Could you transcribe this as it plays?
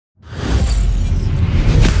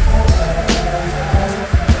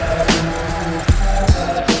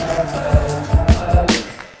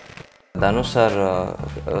Dhanush sir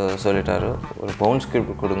solitaru or bound script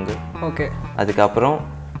kudunga. Okay. Adikapram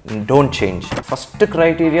don't change. First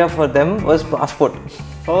criteria for them was passport.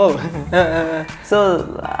 Oh. So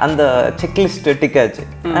and the checklist ticket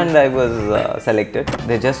and I was selected.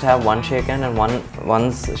 They just have one shake hand and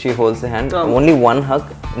once she holds the hand, only one hug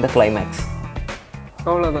in the climax.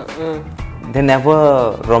 They never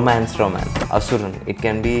romance. Asuran, it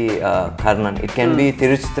can be Karnan, it can be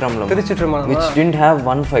Tiruchitrambalam, which didn't have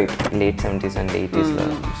one fight. Late 70s and 80s,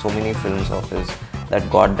 so many films of his that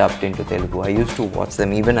got dubbed into Telugu. I used to watch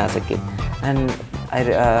them even as a kid, and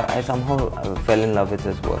I somehow fell in love with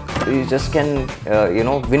his work. You just can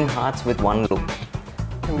win hearts with one look.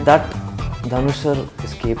 That Dhanush sir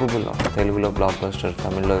is capable of. Telugu lo blockbuster,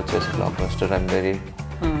 Tamil lo chesi blockbuster. I'm very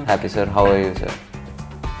happy, sir. How are you, sir?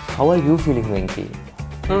 How are you feeling, Venky?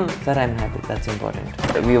 Sir, I'm happy. That's important.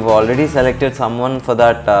 We've already selected someone for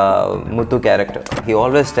that Muthu character. He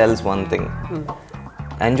always tells one thing.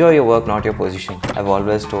 Enjoy your work, not your position. I've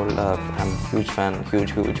always told I'm a huge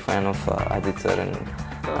fan of Ajith sir and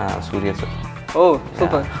Suriya sir. Oh,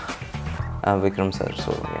 super. Vikram sir.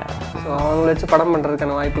 So yeah. So avanga vechu padam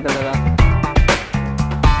pandradhukana vaaipu kadada.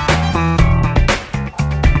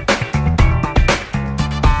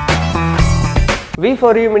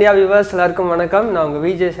 V4U media viewers எல்லாருக்கும் வணக்கம். நான் உங்கள்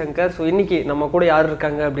Vijay Shankar. So இன்றைக்கி நம்ம கூட யார்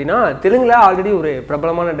இருக்காங்க அப்படின்னா, தெலுங்கில் ஆல்ரெடி ஒரு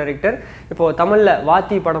பிரபலமான டைரக்டர், இப்போது தமிழில்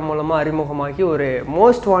வாத்தி படம் மூலமாக அறிமுகமாகி ஒரு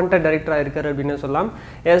மோஸ்ட் வாண்டட் டைரக்டராக இருக்கார் அப்படின்னு சொல்லலாம்.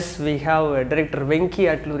 S, we have director Venky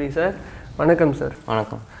Atluri sir. வணக்கம் சார்.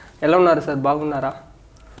 வணக்கம். எல்லாம் உன்னாரு சார்? பாகுனாரா?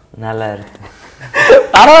 நல்லா இருக்கு.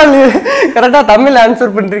 பரவாயில்ல, கரெக்டாக தமிழ்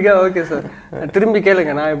ஆன்சர் பண்ணுறீங்க. ஓகே சார், திரும்பி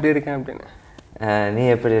கேளுங்க நான் எப்படி இருக்கேன் அப்படின்னு. நீ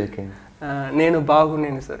எப்படி இருக்கீங்க? నేను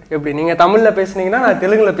బాగున్నాను సార్. எப்படி நீங்கள் தமிழில் பேசுனீங்கன்னா நான்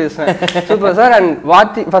தெலுங்கில் பேசுவேன். Super sir. And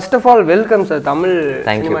Vaathi, first of all welcome sir Tamil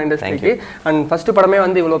cinema இண்டஸ்ட்ரிக்கு. அண்ட் ஃபர்ஸ்ட் படமே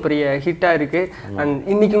வந்து இவ்வளோ பெரிய ஹிட்டாக இருக்குது. அண்ட்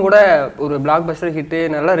இன்றைக்கும் கூட ஒரு பிளாக் பஸ்டர் ஹிட்டு,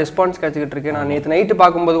 நல்ல ரெஸ்பான்ஸ் கிடச்சிக்கிட்டு இருக்கு. நான் நேற்று நைட்டு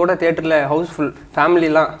பார்க்கும்போது கூட தேட்டரில் ஹவுஸ்ஃபுல்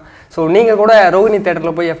ஃபேமிலிலாம். ஸோ நீங்கள் கூட ரோஹிணி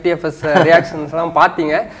தேட்டரில் போய் FTFS ரியாக்ஷன்ஸ்லாம்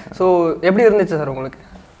பார்த்தீங்க. ஸோ எப்படி இருந்துச்சு சார் உங்களுக்கு?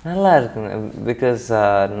 நல்லா இருக்குங்க. பிகாஸ்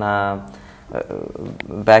நான்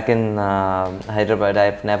back in Hyderabad,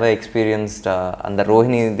 I've never experienced on the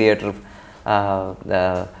Rohini theatre the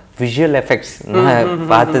visual effects.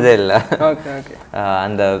 பார்த்ததே இல்லை.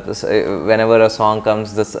 And whenever a song comes,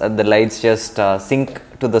 the lights just sync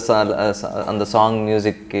to the on the song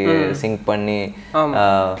music sync பண்ணி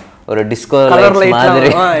ஒரு disco lights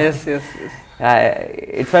மாதிரி.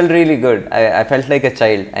 It felt really good. I felt like a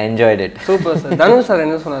child. I enjoyed it. Super sir. Dhanush sir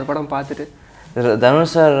என்ன சொன்னார் படம் பார்த்துட்டு?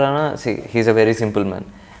 Dhanush sir, see, he's a very simple man.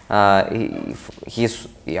 He's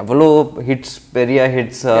evlo hits, periya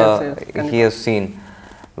hits he has seen.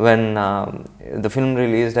 When the film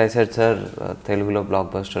released, I said, sir, Telugu lo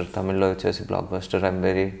blockbuster, Tamil lo chesi blockbuster. I'm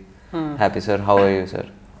very happy, sir. How are you, sir?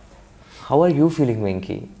 How are you feeling,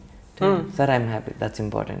 Venky? Sir, I'm happy. That's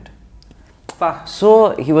important. So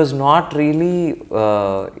he was not really,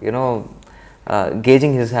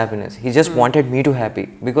 gauging his happiness. He just wanted me to happy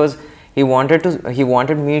because he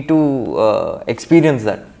wanted me to experience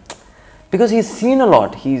that, because he's seen a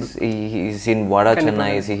lot. He's seen Vada Chennai,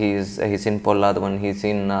 he's seen Polladavan, he's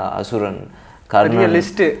seen Asuran, Karnan,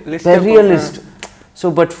 list.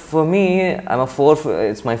 So but for me,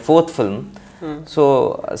 it's my fourth film. So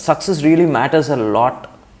success really matters a lot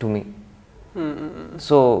to me.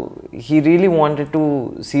 So he really wanted to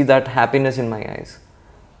see that happiness in my eyes.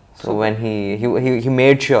 So when he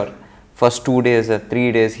made sure, first 2 days or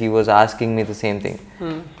 3 days he was asking me the same thing.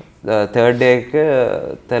 The third day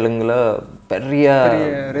Telangula periya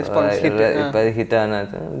response hit.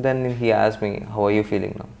 Then he asked me, how are you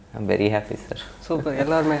feeling now? I'm very happy, sir. Super,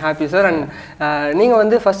 எல்லாருமே happy sir. And நீங்கள்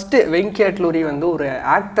வந்து first Venky Atluri வந்து ஒரு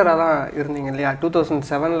ஆக்டராக தான் இருந்தீங்க இல்லையா?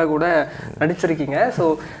 2007 கூட நடிச்சிருக்கீங்க. ஸோ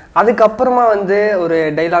அதுக்கப்புறமா வந்து ஒரு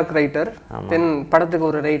டைலாக் ரைட்டர், தென் படத்துக்கு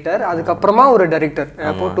ஒரு ரைட்டர், அதுக்கப்புறமா ஒரு டைரக்டர்.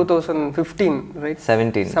 அப்போ 2015 ரைட்?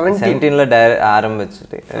 17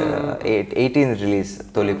 ஆரம்பிச்சுட்டு 18 ரிலீஸ்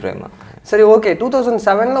தொலி பிரேமா. சரி, ஓகே.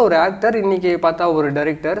 2007 ஒரு ஆக்டர், இன்னைக்கு பார்த்தா ஒரு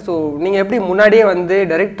டைரக்டர். ஸோ நீங்கள் எப்படி முன்னாடியே வந்து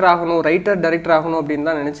டைரக்டர் ஆகணும், டைரக்டர் ஆகணும் அப்படின்னு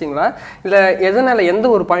தான் நினச்சிங்களா? இல்லை எதனால், எந்த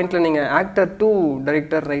ஒரு பாயிண்ட்டில் நீங்கள் ஆக்டர் டு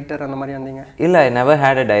டைரக்டர், ரைட்டர் அந்த மாதிரி வந்தீங்க? இல்லை, I never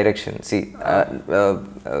had a direction. See,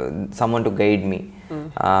 someone to guide me.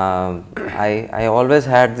 I always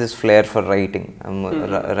had this flair for writing.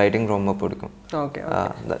 Writing ரொம்ப பிடிக்கும். Okay.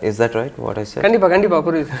 Is that right what I said? கண்டிப்பா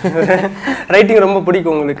புரியுது. ரைட்டிங் ரொம்ப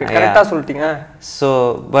பிடிக்கும் உங்களுக்கு, கரெக்டாக சொல்லிட்டீங்க. So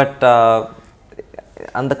but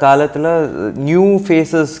அந்த காலத்தில் new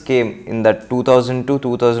faces game in that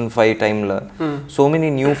 2002-2005 டைமில். So many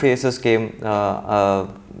new faces came,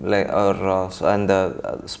 and the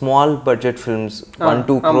small budget films,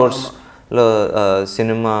 1-2 crores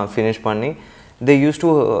cinema finish panni they used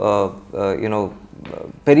to you know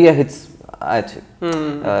periya hits ஆச்சு.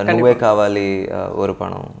 நுவே காவாலி ஒரு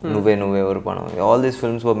படம், நுவே ஒரு படம். All these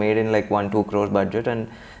films were made in like 1-2 crore budget and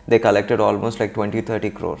they collected almost like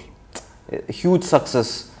 20-30 crore. Huge success.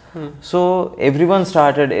 So everyone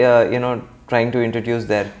started you know trying to introduce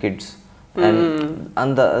their kids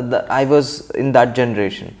and the I was in that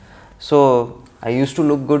generation. So I used to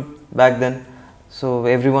look good back then. So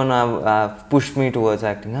everyone pushed me towards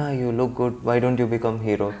acting. You look good. Why don't you become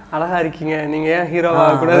hero? அழகா இருக்கீங்க, நீங்க ஏன் ஹீரோவா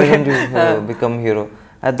கூட? Why don't you become hero?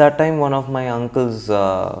 At that time, one of my uncle's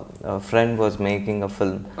friend was making a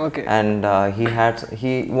film. Okay. And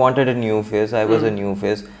he wanted a new face. I was a new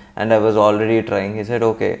face, and I was already trying. He said,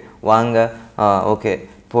 "Okay, vaanga, okay,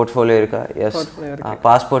 portfolio irka? Yes.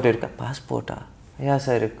 Passport irka? Passport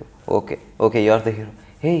yes, sir. Okay, you're the hero.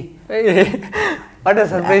 Hey." What a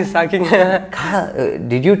surprise, shocking.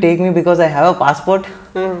 Did you take me because I have a passport?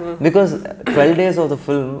 Because 12 days of the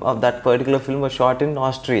film, of that particular film, was shot in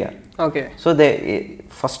Austria. Okay. So the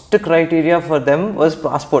first criteria for them was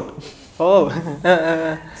passport. Oh.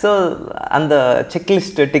 So and the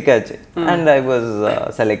checklist ticket, and I was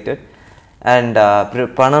selected. And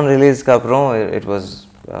Panam release ka aprom, it was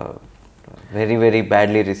very very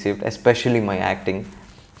badly received, especially my acting.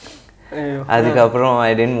 அதுக்கப்புறம்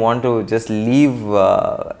I didn't want to just leave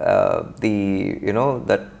the you know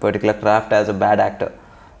that particular craft as a bad actor.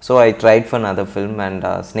 So I tried for another film and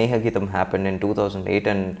Sneha Geetam happened in 2008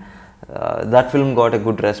 and that film got a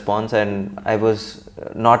good response and I was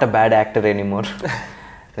not a bad actor anymore.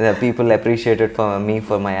 The people appreciated me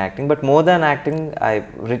for my acting, but more than acting I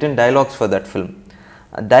written dialogues for that film.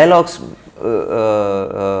 Dialogues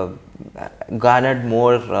garnered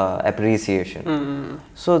more appreciation.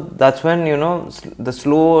 So that's when you know the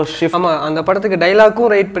slow shift. ஆமா, அந்த படத்துக்கு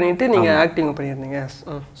டயலாக்கும் right பண்ணிட்டு நீங்க acting பண்ணிருந்தீங்க.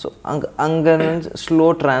 So anga slow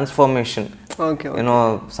transformation. Okay. You know,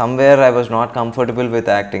 somewhere I was not comfortable with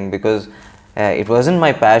acting because it wasn't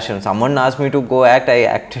my passion. Someone asked me to go act, I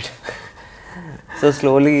acted. So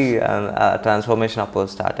slowly transformation அப்போ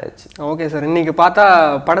start ஆச்சு. Okay sir, இன்னைக்கு பார்த்தா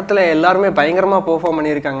படத்துல எல்லாருமே பயங்கரமா perform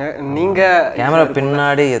பண்ணியிருக்காங்க. நீங்க camera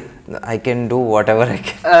பின்னாடி I can do whatever I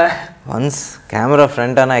can. Once camera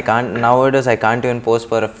front and I can't, nowadays I can't even pose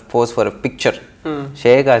for a picture.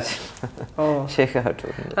 ஷேக் ஆச்சு. ஷேக் ஆச்சு.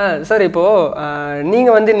 சார், இப்போ நீங்க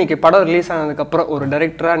வந்து இன்னைக்கு படம் ரிலீஸ் ஆனதுக்கு அப்புறம் ஒரு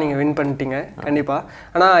டைரக்டரா நீங்க வின் பண்ணிட்டீங்க கண்டிப்பா.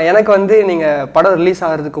 ஆனா எனக்கு வந்து நீங்க படம் ரிலீஸ்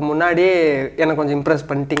ஆகிறதுக்கு முன்னாடியே எனக்கு கொஞ்சம் இம்ப்ரெஸ்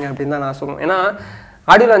பண்ணிட்டீங்க அப்படின்னு தான் நான் சொல்லுவேன். ஏன்னா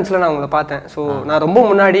ஆடியோ லான்ச்சில் நான் உங்களை பார்த்தேன். ஸோ நான் ரொம்ப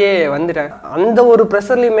முன்னாடியே வந்துட்டேன். அந்த ஒரு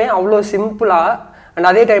ப்ரெஷர்லையுமே அவ்வளோ சிம்பிளாக அண்ட்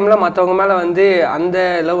அதே டைமில் மற்றவங்க மேலே வந்து அந்த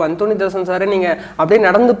லவ் அந்தோனி தாசன் சாரை நீங்கள் அப்படியே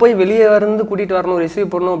நடந்து போய் வெளியே வந்து கூட்டிகிட்டு வரணும்,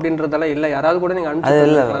 ரிசீவ் பண்ணணும் அப்படின்றதெல்லாம் இல்லை. யாராவது கூட நீங்கள் அனுப்பிச்சு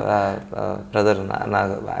இல்லை பிரதர்.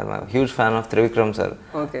 நான் huge fan of Vikram sir.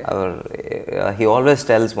 Okay. Our he always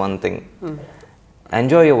tells one thing,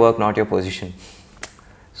 enjoy your work, not your position.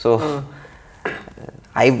 So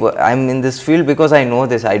I'm in this field because I know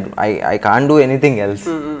this. I can't do anything else.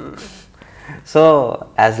 So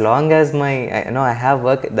as long as I have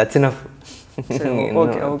work, that's enough.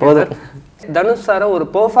 Dhanush சாரை ஒரு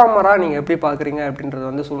பெர்ஃபார்மரா நீங்க எப்படி பாக்குறீங்க அப்படின்றது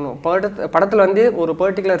வந்து சொல்லணும். படத்துல வந்து ஒரு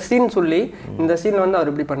பர்டிகுலர் சீன் சொல்லி இந்த சீன் வந்து அவர்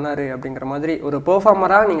எப்படி பண்ணாரு அப்படிங்கிற மாதிரி ஒரு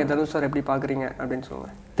பெர்ஃபார்மரா நீங்க தனுஷ் சார் எப்படி பாக்குறீங்க அப்படின்னு சொல்லுங்க.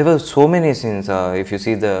 There were so many scenes. If you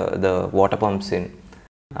see the water pump scene,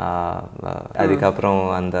 அதுக்கப்புறம்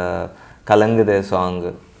அந்த கலங்குதே song,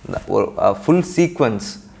 full sequence.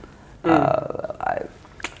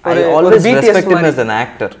 I always respect him as an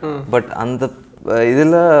actor, but அந்த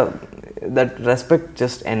இதுல that respect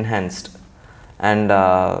just enhanced. And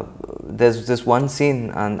there's this one scene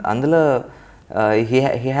and andala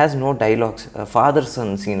he has no dialogues. Father son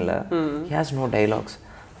scene la he has no dialogues.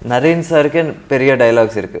 Naren sir ku periya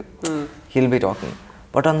dialogues irukku. He'll be talking,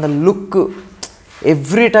 but on the look,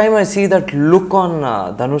 every time I see that look on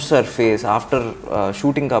Dhanush sir face after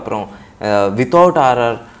shooting aprom without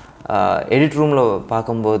RR edit room lo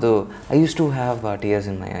paakumbodhu I used to have tears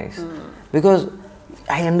in my eyes because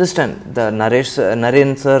I understand the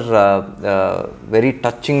Naren sir very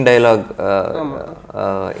touching dialogue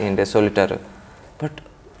in the solitaire, but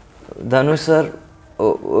Dhanush sir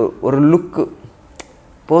or look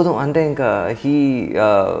podum ante inka he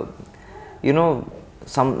you know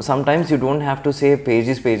sometimes you don't have to say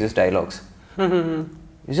pages dialogues.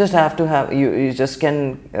 You just have to have you just can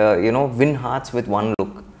you know win hearts with one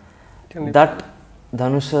look. That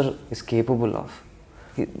Dhanush sir is capable of.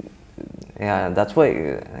 Yeah, that's why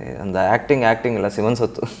and the acting illa sivan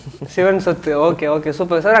sattu. Okay,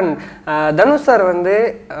 super sir. And Dhanush sir வந்து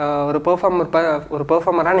ஒரு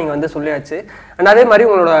பெர்ஃபார்மரா நீங்க வந்து சொல்லியாச்சு. And அதே மாதிரி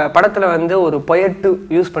உங்களோட படத்துல வந்து ஒரு பொயட்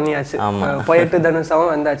யூஸ் பண்ணியாச்சு. பொயட்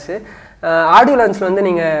தனுஷாவும் வந்தாச்சு. ஆடியோ லான்ச்சில் வந்து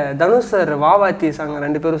நீங்கள் தனுஷ் சார் வாவாத்தி சாங்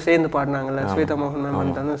 2 பேரும் சேர்ந்து பாடினாங்கல்ல, ஸ்வேதா மோகன் ma'am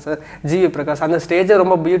and Dhanush sir, GV Prakash, அந்த ஸ்டேஜே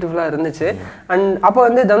ரொம்ப பியூட்டிஃபுல்லாக இருந்துச்சு. அண்ட் அப்போ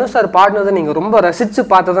வந்து தனுஷ் சார் பாடினதை நீங்கள் ரொம்ப ரசித்து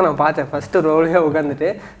பார்த்ததை நான் பார்த்தேன் ஃபஸ்ட்டு ரோலையாக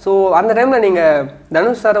உட்காந்துட்டு. ஸோ அந்த டைமில் நீங்கள்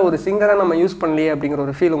தனுஷ் சாரை ஒரு சிங்கராக நம்ம யூஸ் பண்ணலையே அப்படிங்கிற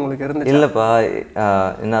ஒரு ஃபீல் உங்களுக்கு இருந்துச்சு? இல்லைப்பா,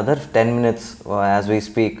 in other 10 minutes as we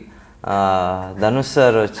speak, Dhanush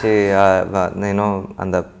sir வச்சு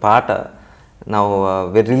அந்த பாட்டை now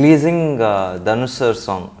we're releasing Dhanush sir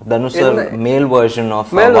song, Dhanush sir male version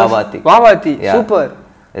of Vaathi. Yeah. Super.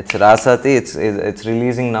 It's Rasati. It's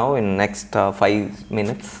releasing now in next 5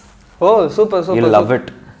 minutes. Oh, super. You'll love it.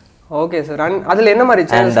 Okay sir. And adil enna mari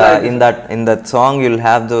changes in that song you'll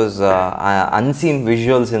have those unseen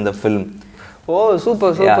visuals in the film. O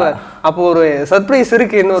super super. அப்போ ஒரு surprise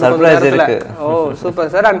இருக்கு, இன்னொரு surprise இருக்கு. ஓ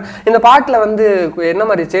super sir. And இந்த பாட்டுல வந்து என்ன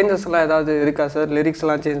மாதிரி சேஞ்சஸ் எல்லாம் ஏதாவது இருக்கா சார்? லிரிக்ஸ்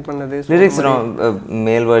எல்லாம் சேஞ்ச் பண்ணது? லிரிக்ஸ்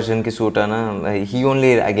மேல் வெர்ஷன் க்கு சூட் ஆன he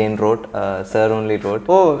only again wrote, sir only wrote.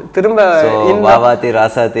 ஓ திரும்ப வாவாத்தி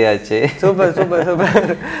ராசாத்தி ஆச்சு. Super super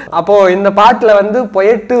super. அப்போ இந்த பாட்டுல வந்து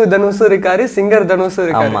பொயட்டு தனுஷ் இருக்காரு, சிங்கர் தனுஷ்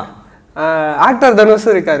இருக்காரு. ஆமா, ஆக்டர் தனுஷ்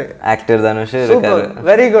இருக்காரு. ஆக்டர் தனுஷ் இருக்காரு.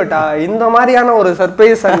 Very good. இந்த மாதிரியான ஒரு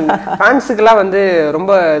சர்ப்ரைஸ் ஃபேன்ஸுக்குலாம் வந்து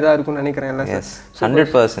ரொம்ப இதா இருக்கும்னு நினைக்கிறேன். இல்ல sir?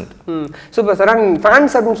 100%. Super sir. And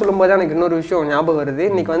fans அப்படின்னு சொல்லும்போது எனக்கு இன்னொரு விஷயம் ஞாபகம் வருது.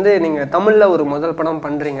 இன்னைக்கு வந்து நீங்க தமிழ்ல ஒரு முதல் படம்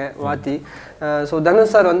பண்றீங்க, வாத்தி. ஸோ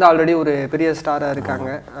தனுஷ் சார் வந்து ஆல்ரெடி ஒரு பெரிய ஸ்டாராக இருக்காங்க.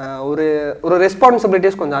 ஒரு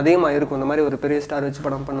ரெஸ்பான்சிபிலிட்டிஸ் கொஞ்சம் அதிகமாக இருக்கும் இந்த மாதிரி ஒரு பெரிய ஸ்டார் வச்சு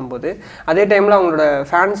படம் பண்ணும்போது. அதே டைமில் அவங்களோட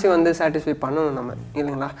ஃபேன்ஸையும் வந்து சாட்டிஸ்ஃபை பண்ணணும் நம்ம,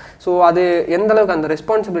 இல்லைங்களா? ஸோ அது எந்த அளவுக்கு அந்த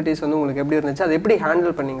ரெஸ்பான்சிபிலிட்டிஸ் வந்து உங்களுக்கு எப்படி இருந்துச்சு, அதை எப்படி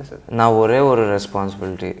ஹேண்டில் பண்ணீங்க சார்? நான் ஒரே ஒரு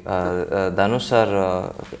ரெஸ்பான்சிபிலிட்டி, தனுஷ் சார்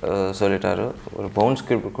சொல்லிட்டாரு, ஒரு பவுன்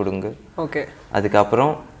ஸ்கிரிப்ட் கொடுங்க. ஓகே.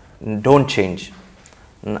 அதுக்கப்புறம் டோன்ட் சேஞ்ச்.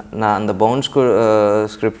 நான் அந்த பவுன்ஸ்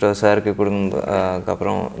ஸ்கிரிப்ட் சாருக்கு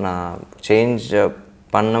கொடுங்கக்கப்புறம் நான் சேஞ்ச்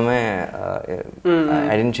பண்ணவே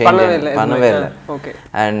இல்லை.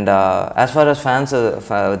 And as for us fans,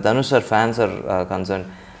 Dhanush sir fans are concern,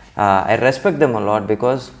 I respect them a lot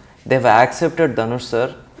because they've accepted Dhanush sir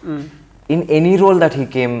in any role that he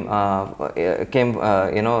came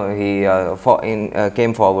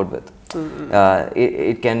came forward with.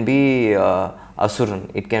 It can be Asuran,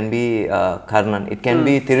 it can be Karnan, it can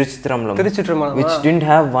be Tiruchitram, which didn't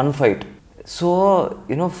have one fight. So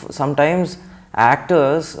sometimes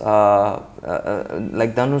actors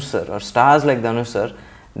like Dhanush sir or stars like Dhanush sir,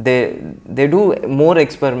 they do more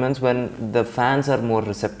experiments when the fans are more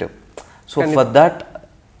receptive. So for that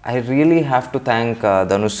I really have to thank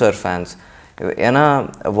Dhanush sir fans. Ena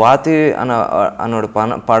Vaathi anoda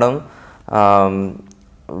padam,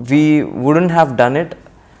 we wouldn't have done it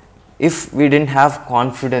if we didn't have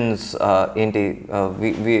confidence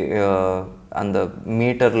we அந்த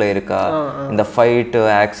மீட்டர்ல இருக்கா, இந்த fight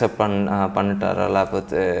accept பண்ணிட்டாரா,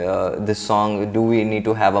 லாபத்து this song do we need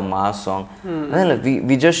to have a mass song.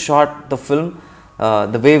 We just shot the film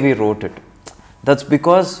the way we wrote it. That's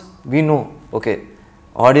because we know, okay,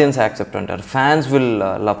 audience accept பண்ணிட்டார், fans will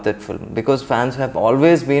love that film because fans have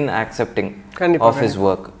always been accepting of his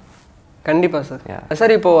work. கண்டிப்பாக sir.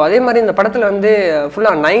 Sir இப்போ அதே மாதிரி இந்த படத்தில் வந்து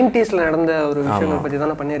ஃபுல்லாக 90s நடந்த ஒரு விஷயங்கள் பற்றி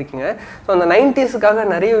தானே பண்ணியிருக்கீங்க. ஸோ அந்த 90s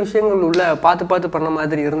நிறைய விஷயங்கள் உள்ள பார்த்து பண்ண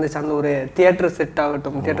மாதிரி இருந்துச்சு. அந்த ஒரு தியேட்டர்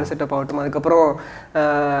செட்டப் ஆகட்டும், அதுக்கப்புறம்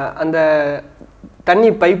அந்த தண்ணி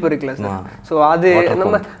பைப் இருக்குல்ல சார், ஸோ அது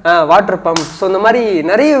நம்ம வாட்டர் பம்ப், ஸோ இந்த மாதிரி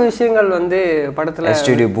நிறைய விஷயங்கள் வந்து படத்தில்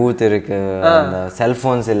ஸ்டுடியோ பூத் இருக்கு,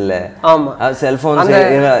 செல்ஃபோன்ஸ் இல்லை. ஆமாம், செல்ஃபோன்ஸ்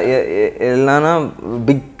இல்லைன்னா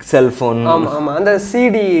பிக் செல்ஃபோன். ஆமாம், அந்த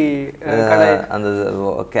சிடி கடை, அந்த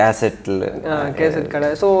கேசட் கடை.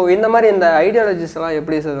 ஸோ இந்த மாதிரி இந்த ஐடியாலஜிஸ் எல்லாம்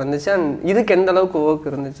எப்படி சார் வந்துச்சு, அண்ட் இதுக்கு எந்த அளவுக்கு ஒர்க்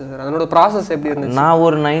இருந்துச்சு சார், அதனோட ப்ராசஸ் எப்படி இருந்துச்சு? நான்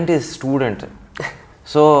ஒரு 90s student.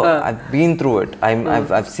 So I've been through it.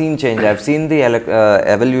 I've seen change. I've seen the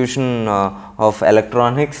evolution of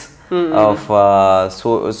electronics, of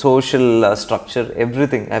social structure,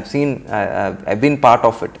 everything. I've been part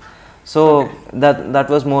of it. So that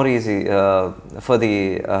was more easy for the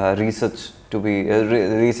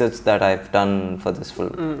research that I've done for this film.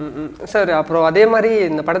 Sir, அப்புறம் அதே மாதிரி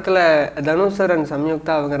இந்த படத்தில் Dhanush sir and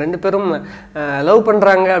Samyuktha அவங்க 2 பேரும் love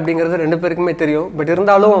பண்ணுறாங்க அப்படிங்கிறது 2 பேருக்குமே தெரியும். பட்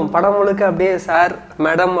இருந்தாலும் படம் முழுக்க அப்படியே சார்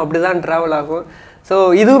மேடம் அப்படி தான் ட்ராவல் ஆகும். ஸோ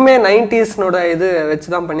இதுவுமே 90s இது வச்சு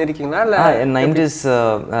தான் பண்ணியிருக்கீங்களா? இல்லை 90s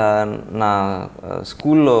நான்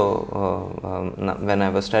ஸ்கூலில் when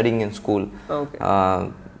I was studying in school,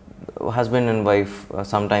 husband and wife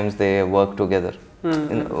sometimes they work together.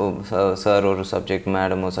 Sir or subject,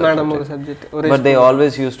 madam or subject. But they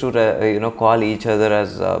always used to call each other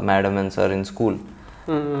as madam and sir in school.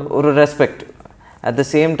 Or respect. At the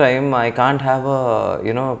same time, I can't have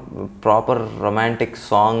a proper romantic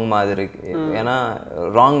song madri,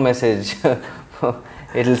 wrong message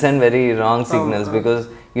it will send very wrong signals because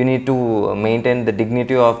you need to maintain the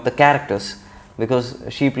dignity of the characters, because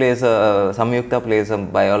she plays Samyuktha plays a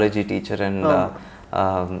biology teacher and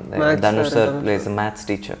Dhanush sir plays a maths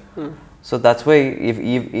teacher. So that's why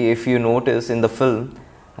if you notice in the film,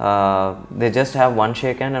 they just have one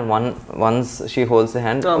shake hand and once she holds the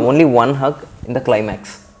hand, only one hug in the climax.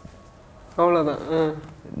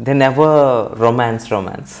 They never romance.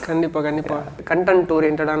 கண்டிப்பா content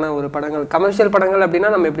ஓரியன்டான ஒரு படங்கள், commercial படங்கள் அப்படின்னா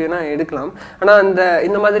நம்ம எப்படி வேணா எடுக்கலாம். ஆனால்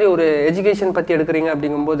இந்த மாதிரி ஒரு எஜுகேஷன் பற்றி எடுக்கிறீங்க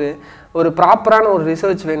அப்படிங்கும்போது ஒரு ப்ராப்பரான ஒரு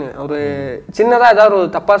ரிசர்ச் வேணும். ஒரு சின்னதாக ஏதாவது ஒரு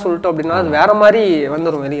தப்பாக சொல்லிட்டோம் அப்படின்னா அது வேற மாதிரி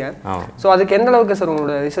வந்துடும் வெளியே. ஸோ அதுக்கு எந்த அளவுக்கு சார்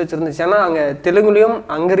உங்களோட ரிசர்ச் இருந்துச்சு? ஏன்னா அங்கே தெலுங்குலையும்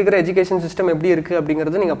அங்கே இருக்கிற எஜுகேஷன் சிஸ்டம் எப்படி இருக்குது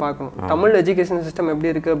அப்படிங்கிறது நீங்கள் பார்க்கணும், தமிழ் எஜுகேஷன் சிஸ்டம்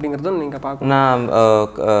எப்படி இருக்குது அப்படிங்கிறதும் நீங்கள் பார்க்கணும். நான்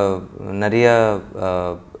நிறைய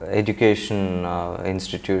education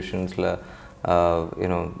institutions,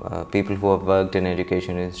 people who have worked in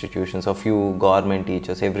education institutions, a few government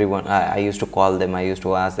teachers, everyone, I used to call them, I used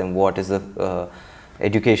to ask them what is the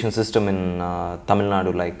education system in Tamil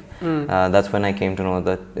Nadu like. That's when I came to know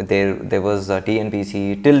that there was TNPC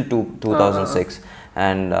till 2006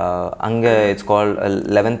 and anga it's called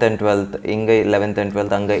 11th and 12th, inga 11th and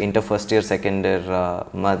 12th anga inter first year second year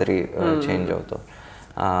madri change avutho.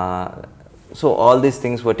 So all these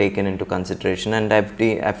things were taken into consideration and I've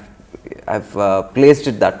placed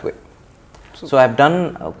it that way. So I've done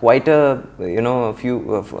quite a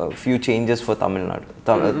few changes for Tamil Nadu,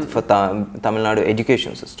 for Tamil Nadu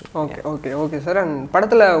education system. Okay sir. And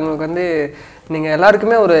படத்துல உங்களுக்கு வந்து நீங்க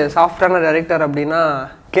எல்லாருக்குமே ஒரு சாஃப்டான director அப்படின்னா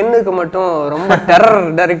கென்னுக்கு மட்டும் ரொம்ப டெரர்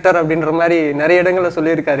டைரக்டர் அப்படின்ற மாதிரி நிறைய இடங்கள்ல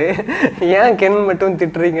சொல்லியிருக்காரு. ஏன் கென் மட்டும்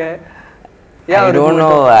திட்டுறீங்க? I don't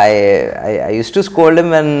know. I used to scold him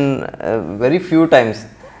and very few times.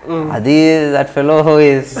 That fellow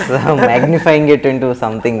is magnifying it into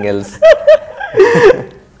something else.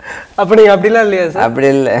 அப்படிலாம் இல்லையா சார்?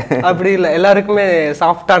 அப்படி இல்லை, எல்லாருக்குமே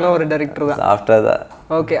சாஃப்டான ஒரு டைரக்டர் தான். சாஃப்டா தான்.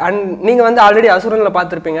 ஓகே. அண்ட் நீங்கள் வந்து ஆல்ரெடி அசுரனில்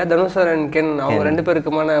பார்த்துருப்பீங்க. தனுஷ் சார் அண்ட் கென் அவங்க ரெண்டு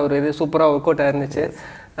பேருக்குமான ஒரு இது சூப்பராக ஒர்க் அவுட் ஆயிருந்துச்சு.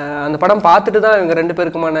 அந்த படம் பார்த்துட்டு தான் இவங்க ரெண்டு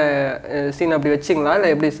பேருக்குமான சீன் அப்படி வச்சிங்களா இல்லை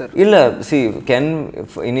எப்படி சார்? இல்லை, see, Ken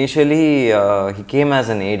initially he came as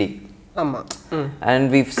an AD. ஆமாம். And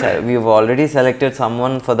we've already selected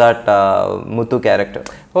someone for that Muthu character.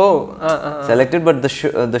 Selected, but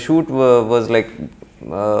the shoot was like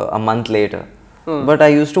a month later. But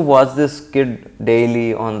I used to watch this kid daily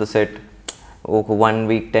on the set. 1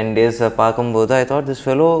 week, 10 days பார்க்கும்போது I thought this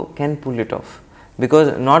fellow can pull it off,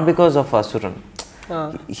 not because of Asuran.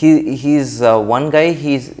 He's one guy.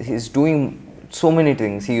 He's doing so many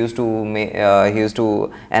things. He used to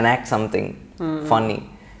enact something funny.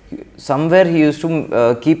 Somewhere he used to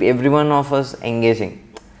keep everyone of us engaging.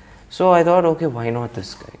 So I thought, okay, why not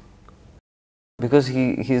this guy? Because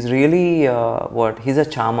he's really he's a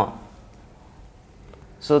charmer.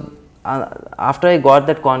 So after I got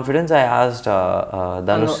that confidence, I asked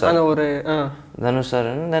Dhanush sir,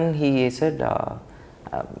 and then he said,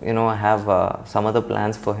 I have some other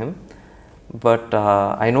plans for him, but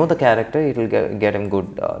I know the character. It will get him good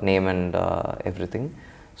name and everything.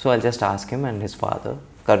 So I'll just ask him and his father,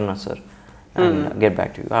 Karna sir, and get back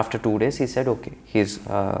to you. After 2 days, he said, okay,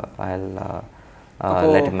 I'll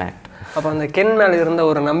let him act. அப்போ அந்த Ken மேலே இருந்த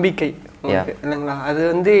ஒரு நம்பிக்கை இல்லைங்களா, அது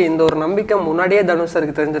வந்து இந்த ஒரு நம்பிக்கை முன்னாடியே தனுஷ்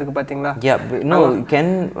சருக்கு தெரிஞ்சிருக்கு பார்த்தீங்களா? Ken,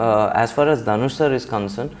 as far as Dhanush sir is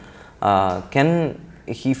concerned, Ken,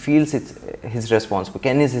 he feels it's his responsibility.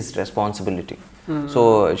 Ken is his responsibility. So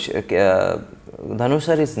Dhanush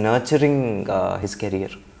sir is nurturing his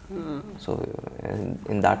career. So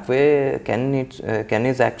in that way, Ken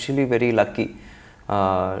is actually very lucky,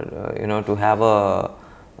 to have a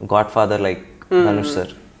godfather like Dhanush sir.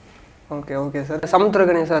 Okay sir.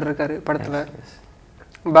 Samuthirakani sir இருக்காரு படத்துல.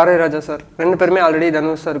 Bharathiraja sir ரெண்டு பேருமே already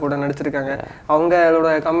Dhanush sir கூட நடிச்சிருக்காங்க. அவங்களோட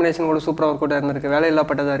combination கூட சூப்பராக work out ஆயிருந்திருக்கு. வேலையில்லா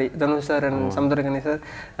பட்டதாரி Dhanush sir and Samuthirakani sir.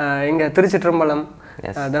 இங்கே திருச்சிற்றம்பலம்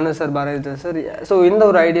Dhanush sir, Bharathiraja sir. So இந்த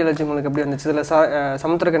ஒரு ஐடியாலஜி உங்களுக்கு எப்படி வந்துச்சு? இதில்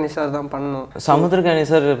சமுத்திரகனி சார் தான் பண்ணணும். சமுத்திரகனி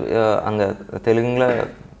சார் அங்கே தெலுங்குல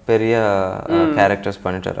பெரிய கேரக்டர்ஸ்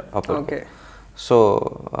பண்ணிட்டாரு அப்போ. Okay. So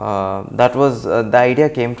that was the idea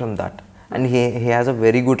came from that. And he has a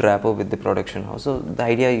very good rapport with the production house. So the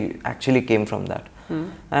idea actually came from that.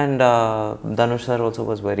 And Dhanush sir also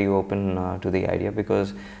was very open to the idea, because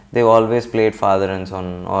they always played father and son,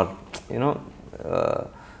 or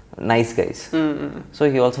nice guys. So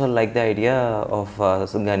he also liked the idea of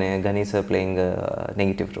Gani sir playing a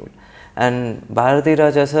negative role. And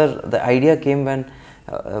Bharathiraja sir, the idea came when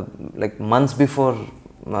like months before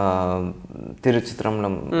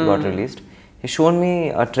Tiruchitrambalam got released. He showed me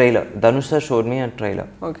a trailer. Dhanush sir showed me a trailer.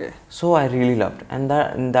 Okay. So I really loved, and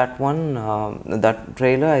that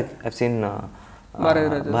trailer I've seen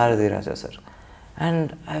Bharathiraja sir.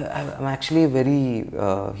 And I'm actually a very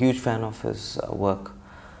huge fan of his work.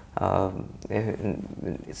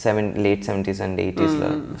 Late 70s and 80s,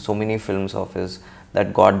 so many films of his that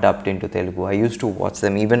got dubbed into Telugu. I used to watch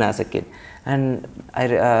them even as a kid, and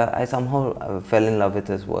I somehow fell in love with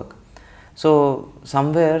his work. So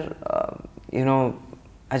somewhere,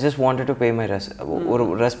 I just wanted to pay my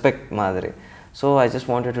respect, Madre. So I just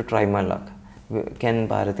wanted to try my luck. Can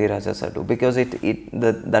Bharathiraja sir do? Because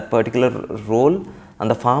that particular role and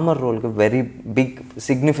the farmer role very big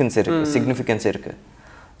significance irukku.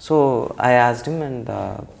 So I asked him, and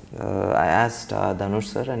I asked Dhanush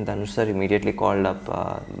sir, and Dhanush sir immediately called up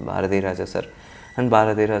Bharathiraja sir, and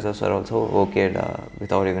Bharathiraja sir also okayed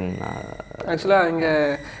without even. Actually, inga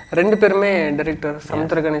rendu perume director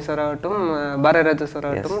Samuthirakani sir agattum Bharathiraja sir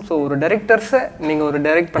agattum. So ஒரு directors நீங்க ஒரு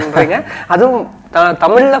direct பண்றீங்க, அதுவும்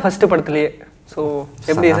தமிழ்ல first படத்திலேயே. So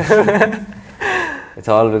எப்படி It's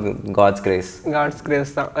all God's grace. God's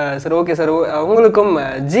grace தான். சரி, okay sir, உங்களுக்கும்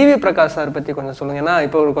ஜிவி பிரகாஷ் சார் பற்றி கொஞ்சம் சொல்லுங்க. ஏன்னா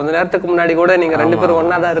இப்போ கொஞ்ச நேரத்துக்கு முன்னாடி கூட நீங்க ரெண்டு பேரும்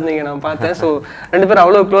ஒண்ணா தான் இருந்தீங்க, நான் பார்த்தேன். ஸோ ரெண்டு பேரும்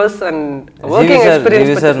அவ்வளோ close and working experience.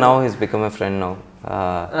 GV sir now he's become a friend now.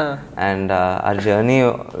 And our journey,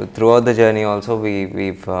 throughout the journey also,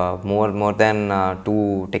 we've more than 2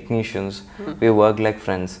 technicians, we worked like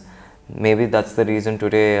friends. Maybe that's the reason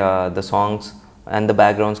today the songs and the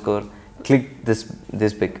background score clicked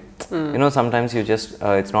this big. Sometimes you just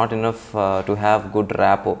it's not enough to have good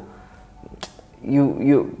rapport.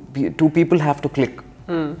 Two people have to click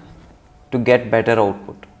to get better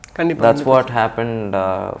output. That's what happened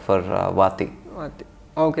for Vaathi.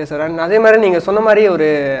 Okay sir. And அதே மாதிரி நீங்கள் சொன்ன மாதிரி ஒரு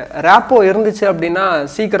rapport இருந்துச்சு அப்படின்னா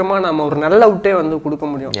சீக்கிரமாக நம்ம ஒரு நல்ல அவுட்டே வந்து கொடுக்க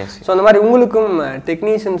முடியும். ஸோ அந்த மாதிரி உங்களுக்கும்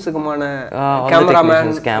டெக்னீஷியன்ஸுக்குமான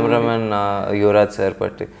cameraman Yuvraj sir,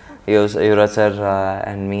 but Yuvraj sir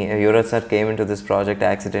and me. Yuvraj sir came into this project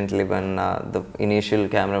accidentally when the initial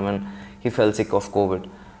cameraman, he fell sick of COVID,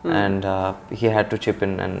 and he had to chip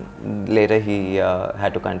in, and later he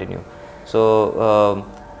had to continue. So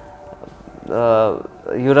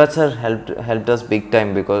Yuvraj sir helped us big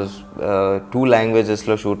time, because 2 languages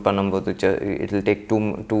lo shoot pannambodhu it will take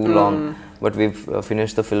too long, but we've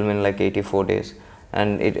finished the film in like 84 days.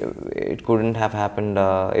 And it couldn't have happened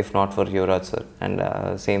if not for Yuvraj sir. And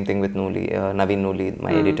same thing with Naveen Nooli,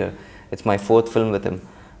 my editor. It's my 4th film with him,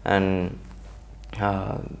 and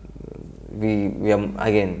we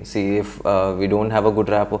again, see, if we don't have a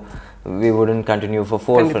good rapport, we wouldn't continue for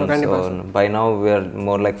 4 films. So by now we are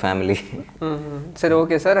more like family. சரி,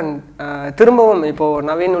 okay sir. And திரும்பவும் இப்போ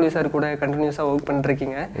Naveen நூலி sir கூட கண்டினியூஸாக work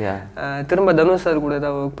பண்ணிருக்கீங்க. திரும்ப Dhanush sir கூட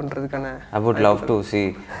ஏதாவது work பண்ணுறதுக்கான I would love to see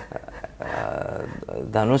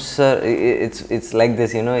Dhanush sir. It's like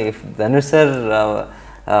this, if Dhanush sir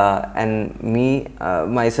and me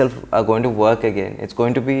myself are going to work again, it's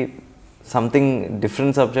going to be something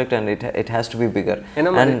different subject, and it has to be bigger.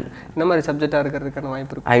 And என்ன மாதிரி சப்ஜெக்டா இருக்கிறதுக்கான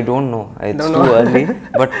வாய்ப்பு இருக்கு? I don't know, it's too early.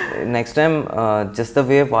 But next time, just the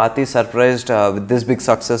way Vaathi surprised with this big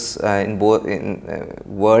success in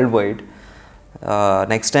worldwide,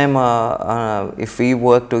 next time if we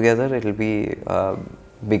work together, it will be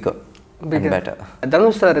bigger and better.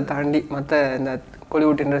 Dhanush sir தாண்டி மற்ற இந்த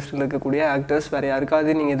கோலிவுட் இண்டஸ்ட்ரியில் இருக்கக்கூடிய actors வேறு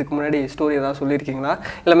யாருக்காவது நீங்கள் இதுக்கு முன்னாடி ஸ்டோரி ஏதாவது சொல்லியிருக்கீங்களா?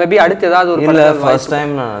 இல்லை மேபி அடுத்து ஏதாவது ஒரு இல்லை, ஃபர்ஸ்ட்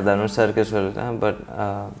டைம் நான் தனுஷ் சாருக்கு சொல்லிட்டேன். பட்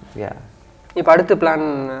இப்போ அடுத்து பிளான்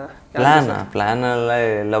எல்லாம்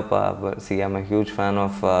இல்லைப்பா. C, I'm a huge fan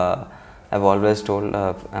of I've always told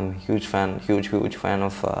I'm a huge fan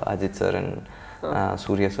of Ajith sir and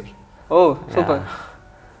Suriya sir. Oh, super.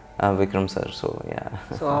 Vikram sir. So yeah.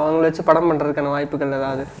 So அவங்கள வச்சு படம் பண்ணுறதுக்கான வாய்ப்புகள்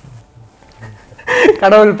ஏதாவது?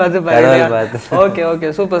 கடவுள் பார்த்து பாருங்க. Okay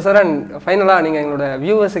super sir. அண்ட் ஃபைனலாக நீங்கள் எங்களோட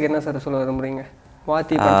வியூவர்ஸுக்கு என்ன சார் சொல்ல விரும்புறீங்க?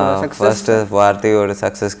 வாத்தி படத்தோட சக்ஸஸ். ஃபர்ஸ்ட் வார்த்தையோட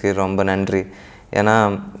சக்ஸஸ்க்கு ரொம்ப நன்றி. ஏன்னா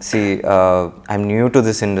C, I'm new to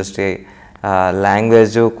this industry.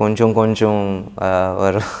 லாங்குவேஜும் கொஞ்சம்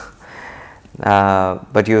வரும்.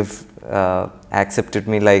 But you've accepted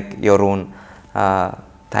me like your own.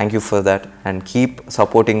 Thank you for that, and keep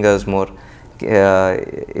supporting us more.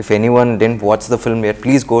 If anyone didn't watch the film yet,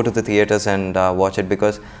 please go to the theaters and watch it,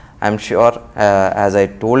 because I'm sure, as I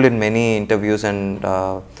told in many interviews and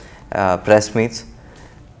press meets,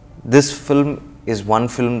 this film is one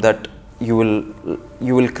film that you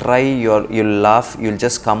will cry, you'll laugh, you'll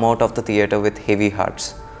just come out of the theater with heavy hearts.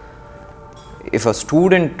 If a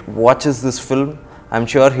student watches this film, I'm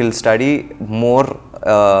sure he'll study more,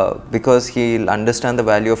 because he'll understand the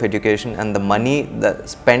value of education and the money that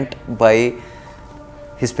spent by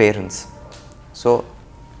his parents. So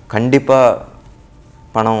kandipa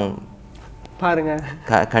panam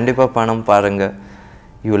parunga,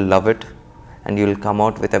 you will love it, and you will come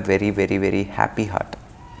out with a very, very, very happy heart.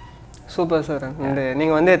 Super sir.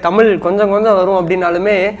 நீங்கள் வந்து தமிழ் கொஞ்சம் கொஞ்சம் வரும்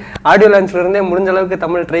அப்படின்னாலுமே audio லான்ச்ல இருந்தே முடிஞ்ச அளவுக்கு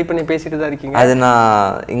Tamil try பண்ணி பேசிட்டு தான் இருக்கீங்க. அது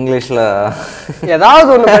நான் இங்கிலீஷில்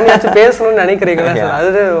ஏதாவது ஒன்று பண்ணியாச்சும் பேசணும்னு நினைக்கிறீங்களா சார்?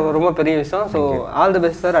 அது ரொம்ப பெரிய விஷயம். So all the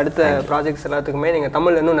best sir. அடுத்த ப்ராஜெக்ட்ஸ் எல்லாத்துக்குமே நீங்கள்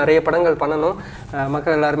தமிழ் இன்னும் நிறைய படங்கள் பண்ணணும்.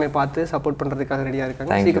 மக்கள் எல்லாருமே பார்த்து சப்போர்ட் பண்ணுறதுக்காக ரெடியாக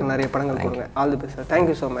இருக்காங்க. சீக்கிரம் நிறைய படங்கள் கொடுங்க. All the best sir.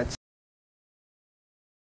 Thank you so much.